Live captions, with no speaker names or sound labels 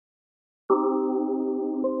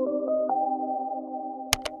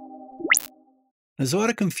There's a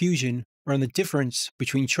lot of confusion around the difference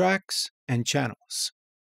between tracks and channels.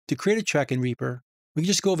 To create a track in Reaper, we can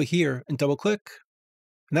just go over here and double click,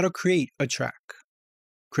 and that'll create a track.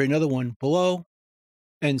 Create another one below,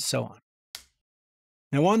 and so on.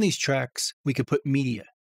 Now on these tracks, we could put media,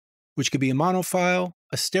 which could be a mono file,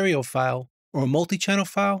 a stereo file, or a multi-channel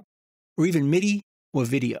file, or even MIDI or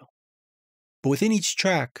video. But within each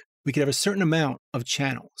track, we could have a certain amount of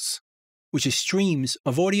channels, which is streams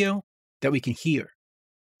of audio that we can hear.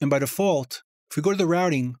 And by default, if we go to the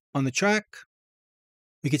routing on the track,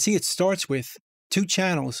 we can see it starts with 2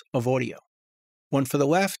 channels of audio, one for the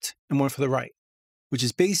left and one for the right, which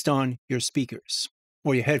is based on your speakers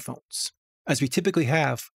or your headphones, as we typically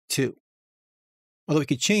have 2. Although we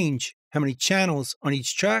could change how many channels on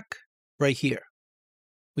each track right here.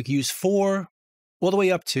 We could use 4 all the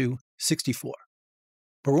way up to 64.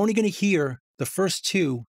 But we're only going to hear the first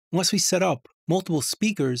 2 unless we set up multiple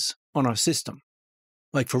speakers on our system,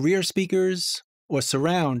 like for rear speakers or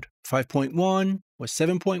surround 5.1 or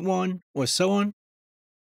 7.1 or so on.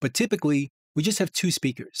 But typically, we just have 2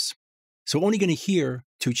 speakers, so we're only going to hear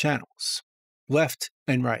 2 channels, left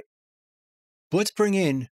and right. But let's bring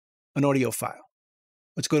in an audio file.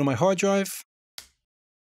 Let's go to my hard drive,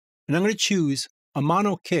 and I'm going to choose a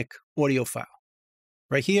mono kick audio file.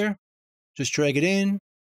 Right here, just drag it in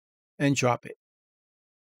and drop it.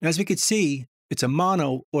 And as we can see, it's a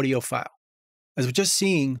mono audio file, as we're just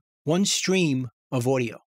seeing one stream of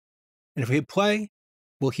audio. And if we hit play,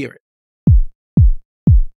 we'll hear it.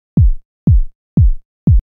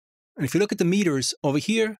 And if you look at the meters over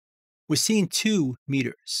here, we're seeing 2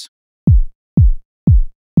 meters.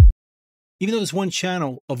 Even though there's 1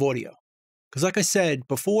 channel of audio. Because like I said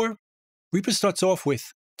before, Reaper starts off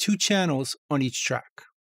with 2 channels on each track.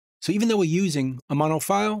 So even though we're using a mono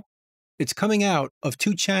file, it's coming out of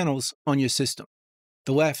 2 channels on your system,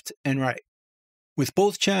 the left and right, with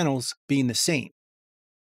both channels being the same.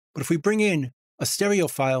 But if we bring in a stereo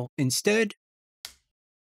file instead,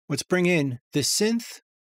 let's bring in this synth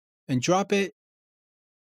and drop it.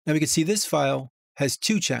 Now we can see this file has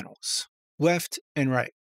 2 channels, left and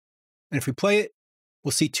right. And if we play it,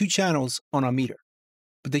 we'll see 2 channels on our meter.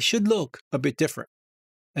 But they should look a bit different,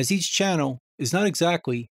 as each channel is not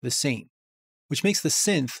exactly the same, which makes the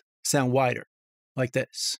synth sound wider, like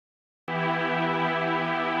this.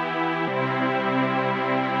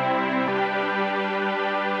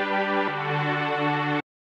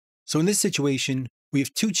 So in this situation, we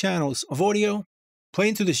have 2 channels of audio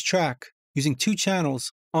playing through this track using 2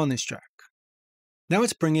 channels on this track. Now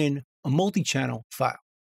let's bring in a multi-channel file.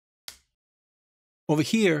 Over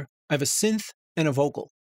here, I have a synth and a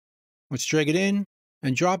vocal. Let's drag it in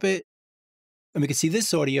and drop it. And we can see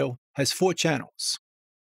this audio has 4 channels.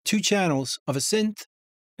 2 channels of a synth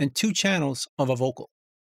and 2 channels of a vocal.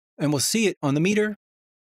 And we'll see it on the meter.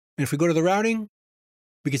 And if we go to the routing,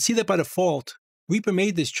 we can see that by default, Reaper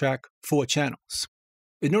made this track 4 channels.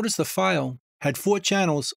 And notice the file had 4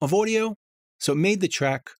 channels of audio, so it made the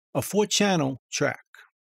track a 4-channel track,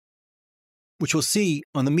 which we'll see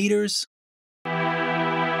on the meters.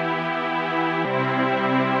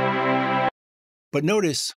 But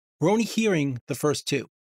notice, we're only hearing the first 2.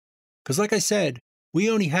 Because like I said, we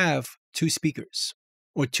only have 2 speakers,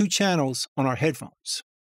 or 2 channels on our headphones.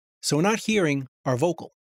 So we're not hearing our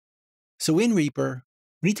vocal. So in Reaper,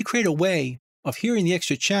 we need to create a way of hearing the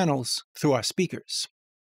extra channels through our speakers.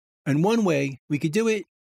 And one way we could do it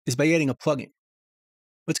is by adding a plugin.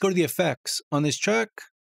 Let's go to the effects on this track,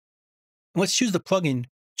 and let's choose the plugin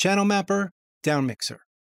Channel Mapper Down Mixer.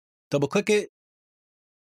 Double click it,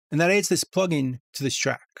 and that adds this plugin to this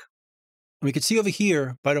track. And we can see over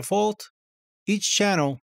here, by default, each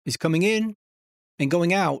channel is coming in and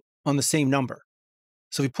going out on the same number.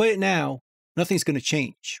 So if we play it now, nothing's going to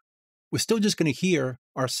change. We're still just going to hear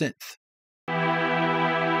our synth.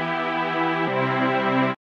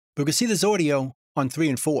 But we can see this audio on 3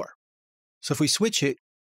 and 4. So if we switch it,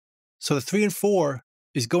 so the 3 and 4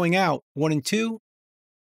 is going out 1 and 2,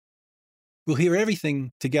 we'll hear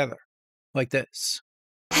everything together, like this.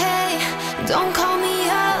 Hey, don't call me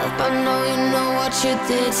up, I know you know what you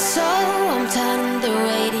did, so I'm turning the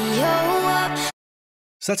radio up.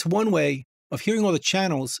 So that's one way of hearing all the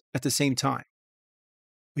channels at the same time.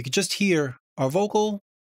 We could just hear our vocal.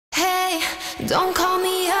 Hey, don't call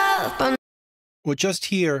me up, or just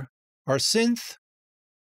hear our synth,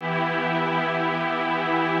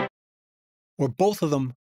 or both of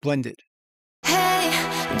them blended. Hey,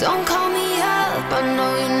 don't call me up, I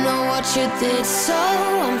know you know what you did, so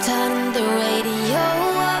I'm turning the radio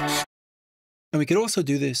up. And we could also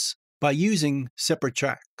do this by using separate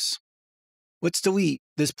tracks. Let's delete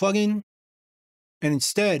this plugin, and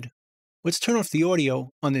instead, let's turn off the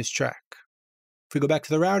audio on this track. If we go back to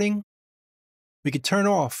the routing, we could turn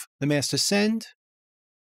off the master send,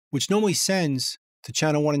 which normally sends to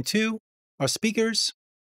channel 1 and 2, our speakers,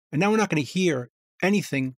 and now we're not going to hear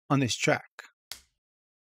anything on this track.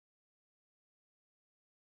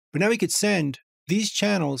 But now we could send these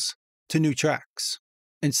channels to new tracks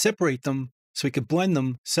and separate them so we could blend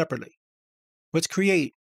them separately. Let's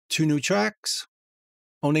create 2 new tracks.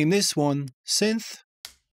 I'll name this one synth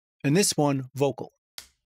and this one vocal.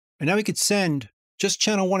 And now we could send just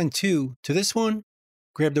channel 1 and 2 to this one,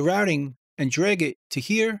 grab the routing and drag it to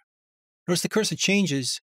here. Notice the cursor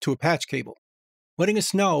changes to a patch cable, letting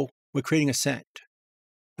us know we're creating a send.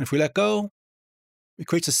 And if we let go, it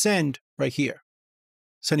creates a send right here,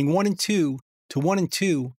 sending 1 and 2 to 1 and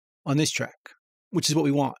 2 on this track, which is what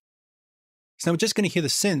we want. So now we're just going to hear the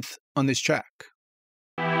synth on this track.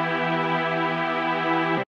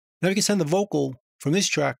 Now we can send the vocal from this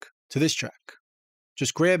track to this track.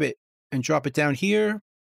 Just grab it and drop it down here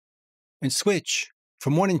and switch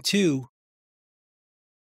from 1 and 2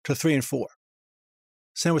 to 3 and 4.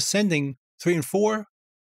 So now we're sending 3 and 4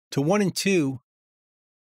 to 1 and 2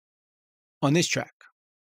 on this track.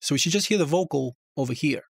 So we should just hear the vocal over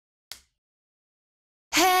here.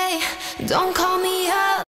 Hey, don't call me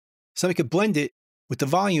up. So we could blend it with the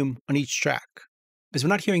volume on each track, as we're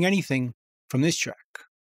not hearing anything from this track.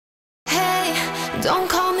 Hey, don't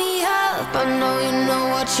call me up. I know you know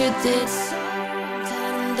what you did. So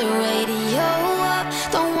turn the radio up.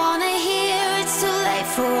 Don't wanna hear it's too late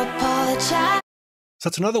for apologize. So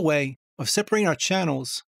that's another way of separating our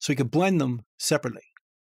channels so we could blend them separately.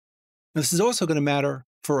 Now this is also going to matter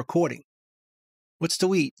for recording. Let's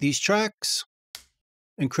delete these tracks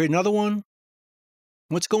and create another one.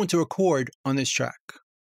 Let's go into record on this track.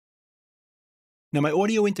 Now my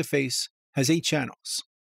audio interface has 8 channels.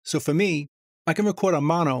 So for me, I can record on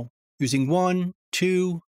mono using 1,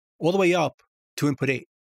 2, all the way up to input 8.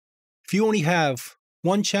 If you only have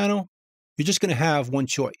 1 channel, you're just going to have one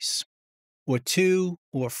choice, or 2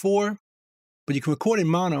 or 4, but you can record in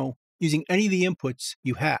mono using any of the inputs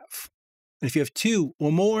you have. And if you have 2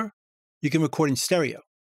 or more, you can record in stereo,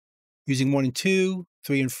 using 1 and 2,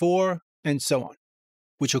 3 and 4, and so on,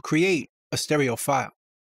 which will create a stereo file.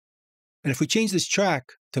 And if we change this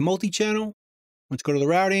track to multi-channel, let's go to the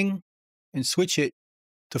routing and switch it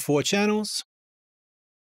to 4 channels.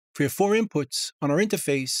 If we have 4 inputs on our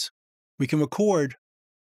interface, we can record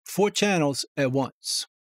 4 channels at once,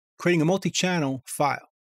 creating a multi-channel file,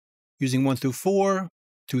 using 1 through 4,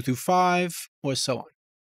 2 through 5, or so on.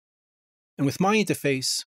 And with my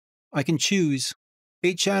interface, I can choose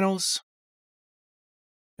 8 channels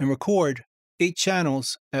and record 8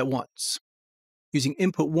 channels at once, using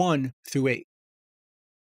input 1 through 8.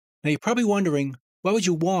 Now you're probably wondering, why would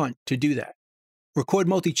you want to do that? Record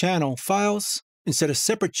multi-channel files instead of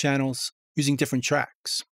separate channels using different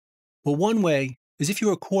tracks. Well, one way is if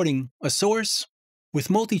you're recording a source with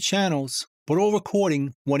multi-channels, but all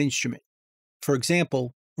recording one instrument. For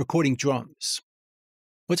example, recording drums.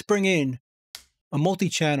 Let's bring in a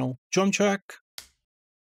multi-channel drum track.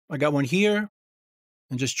 I got one here,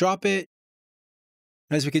 and just drop it.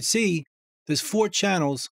 And as we can see, there's 4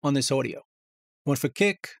 channels on this audio. 1 for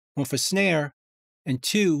kick, 1 for snare, and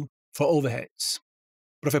 2 for overheads.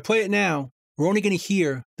 But if I play it now, we're only going to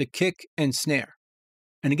hear the kick and snare.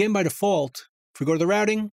 And again, by default, if we go to the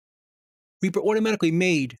routing, Reaper automatically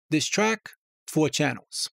made this track 4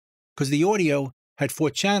 channels, because the audio had 4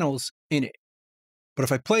 channels in it. But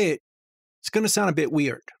if I play it, it's going to sound a bit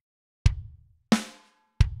weird.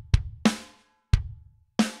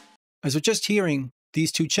 As we're just hearing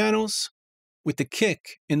these 2 channels, with the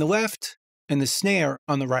kick in the left and the snare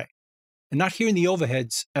on the right, and not hearing the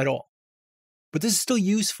overheads at all. But this is still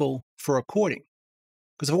useful for recording,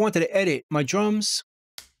 because if I wanted to edit my drums,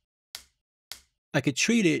 I could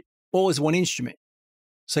treat it all as one instrument.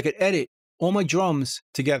 So I could edit all my drums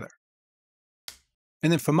together.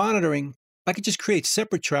 And then for monitoring, I could just create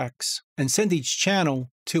separate tracks and send each channel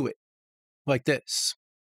to it, like this.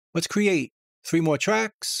 Let's create 3 more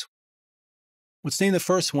tracks. Let's name the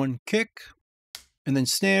first one kick, and then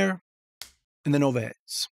snare, and then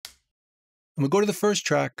overheads. And we'll go to the first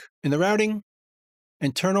track in the routing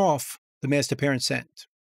and turn off the master parent send.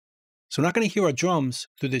 So we're not going to hear our drums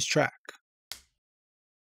through this track.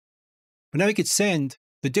 But now we could send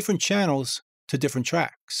the different channels to different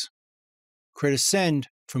tracks. Create a send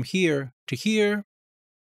from here to here,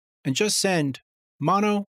 and just send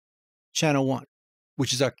mono channel 1,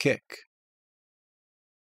 which is our kick.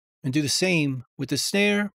 And do the same with the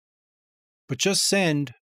snare, but just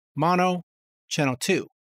send mono channel 2,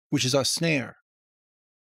 which is our snare.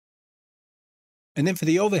 And then for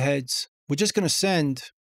the overheads, we're just going to send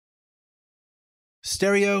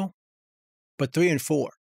stereo, but 3 and 4.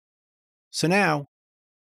 So now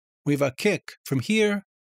we have our kick from here,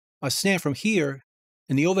 our snare from here,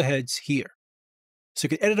 and the overheads here. So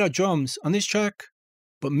we can edit our drums on this track,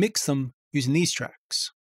 but mix them using these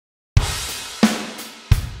tracks.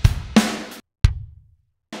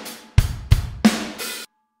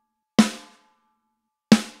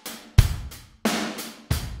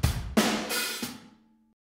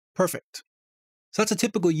 Perfect. So that's a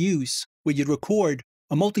typical use where you'd record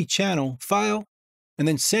a multi-channel file and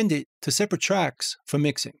then send it to separate tracks for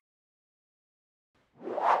mixing.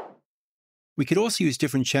 We could also use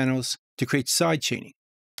different channels to create side chaining.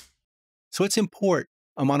 So let's import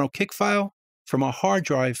a mono kick file from our hard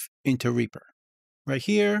drive into Reaper. Right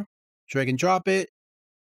here, drag and drop it.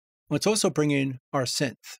 Let's also bring in our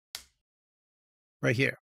synth. Right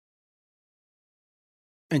here.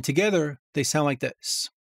 And together, they sound like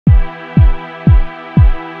this.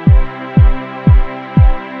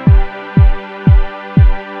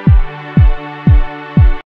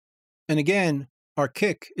 And again, our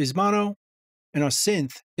kick is mono and our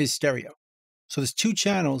synth is stereo. So there's 2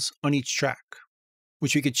 channels on each track,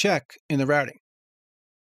 which we could check in the routing.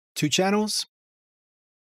 2 channels.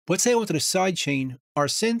 Let's say I wanted to sidechain our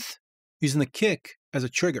synth using the kick as a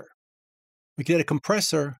trigger. We could add a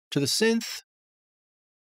compressor to the synth.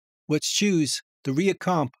 Let's choose the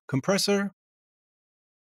REAPER compressor,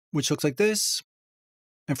 which looks like this.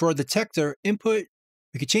 And for our detector input,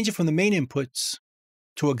 we could change it from the main inputs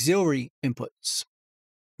to auxiliary inputs.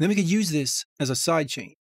 Then we could use this as a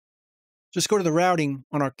sidechain. Just go to the routing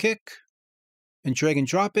on our kick and drag and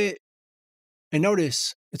drop it. And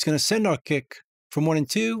notice it's going to send our kick from 1 and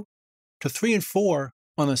 2 to 3 and 4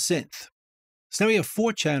 on the synth. So now we have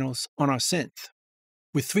 4 channels on our synth,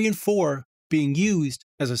 with 3 and 4 being used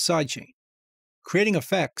as a sidechain, creating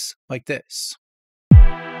effects like this.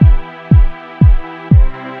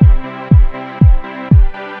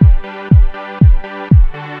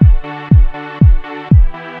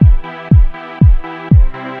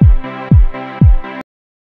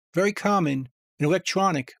 Very common in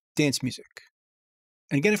electronic dance music.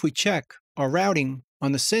 And again, if we check our routing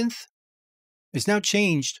on the synth, it's now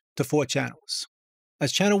changed to 4 channels,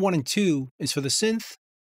 as channel 1 and 2 is for the synth,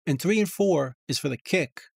 and 3 and 4 is for the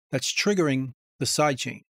kick that's triggering the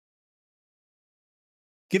sidechain,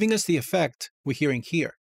 giving us the effect we're hearing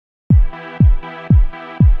here.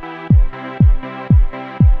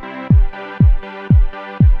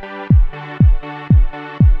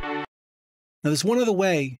 Now there's one other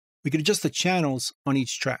way we could adjust the channels on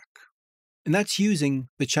each track, and that's using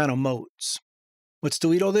the channel modes. Let's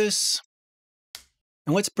delete all this,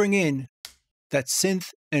 and let's bring in that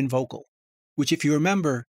synth and vocal, which if you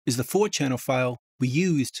remember is the 4-channel file we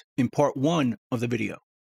used in part 1 of the video.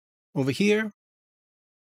 Over here,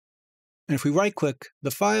 and if we right-click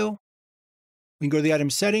the file, we can go to the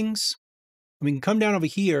item settings, and we can come down over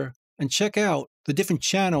here and check out the different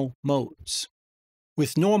channel modes.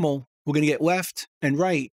 With normal, we're going to get left and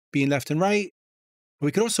right being left and right.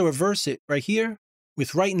 We could also reverse it right here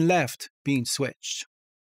with right and left being switched.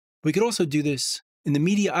 We could also do this in the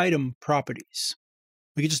media item properties.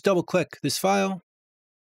 We could just double click this file,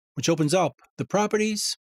 which opens up the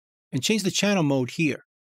properties, and change the channel mode here.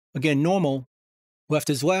 Again, normal, left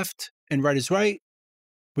is left and right is right.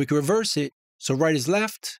 We could reverse it so right is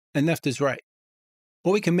left and left is right.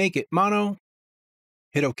 Or we can make it mono,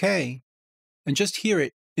 hit OK, and just hear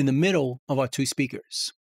it in the middle of our 2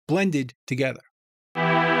 speakers, blended together.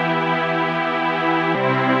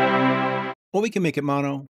 Or we can make it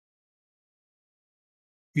mono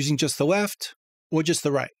using just the left or just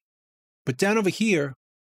the right. But down over here,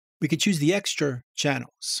 we could choose the extra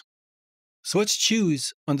channels. So let's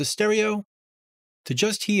choose under stereo to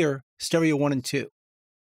just hear stereo 1 and 2.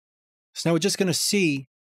 So now we're just going to see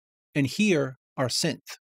and hear our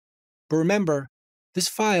synth. But remember, this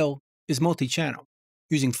file is multi-channel,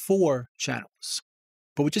 using 4 channels.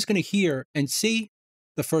 But we're just going to hear and see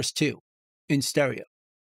the first 2 in stereo.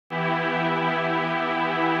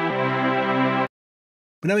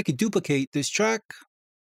 But now we could duplicate this track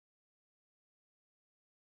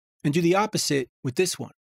and do the opposite with this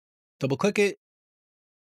one. Double click it,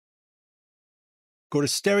 go to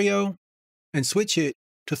stereo, and switch it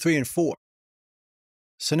to 3 and 4.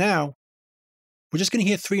 So now, we're just going to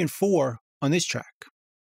hear 3 and 4 on this track,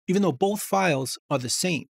 even though both files are the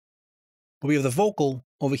same. But we have the vocal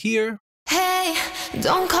over here. Hey,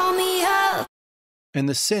 don't call me up. And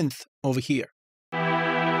the synth over here,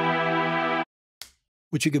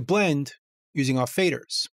 which we could blend using our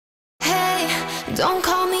faders. Hey, don't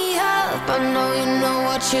call me up. I know you know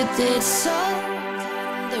what you did. So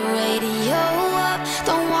the radio up.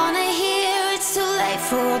 Don't wanna hear it's too late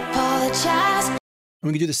for apologize. And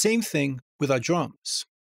we can do the same thing with our drums.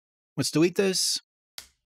 Let's delete this.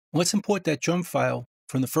 Let's import that drum file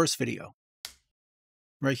from the first video.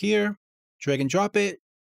 Right here, drag and drop it.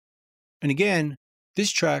 And again,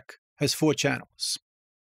 this track has 4 channels.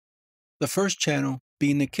 The first channel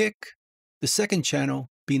being the kick, the second channel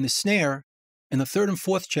being the snare, and the third and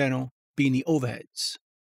fourth channel being the overheads.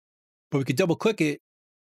 But we could double click it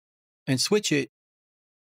and switch it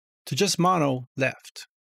to just mono left.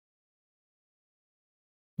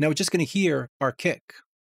 Now we're just going to hear our kick.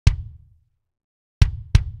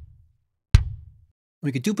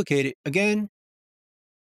 We could duplicate it again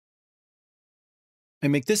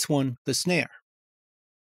and make this one the snare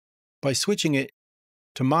by switching it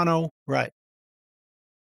to mono right.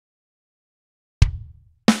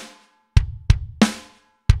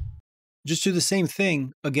 Just do the same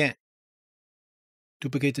thing again.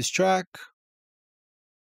 Duplicate this track.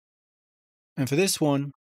 And for this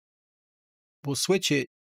one, we'll switch it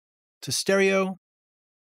to stereo,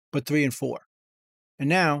 but 3 and 4. And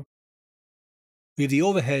now we have the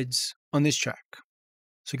overheads on this track.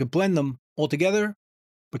 So you can blend them all together,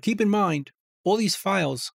 but keep in mind, all these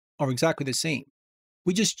files are exactly the same.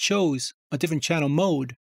 We just chose a different channel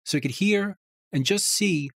mode so we could hear and just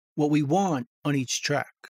see what we want on each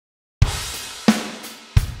track.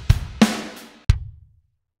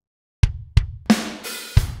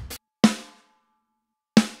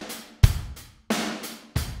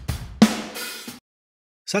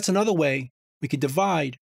 So that's another way we could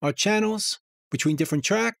divide our channels between different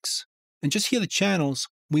tracks and just hear the channels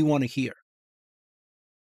we want to hear.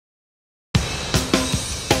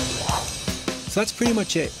 So that's pretty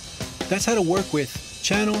much it. That's how to work with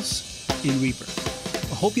channels in Reaper.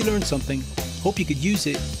 I hope you learned something, hope you could use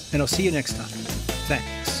it, and I'll see you next time.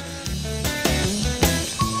 Thanks.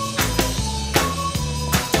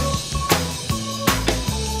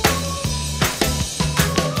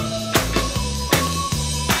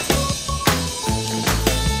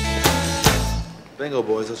 Bingo,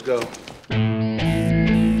 boys, let's go.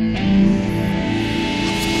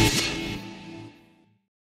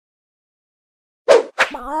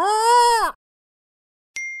 Oh.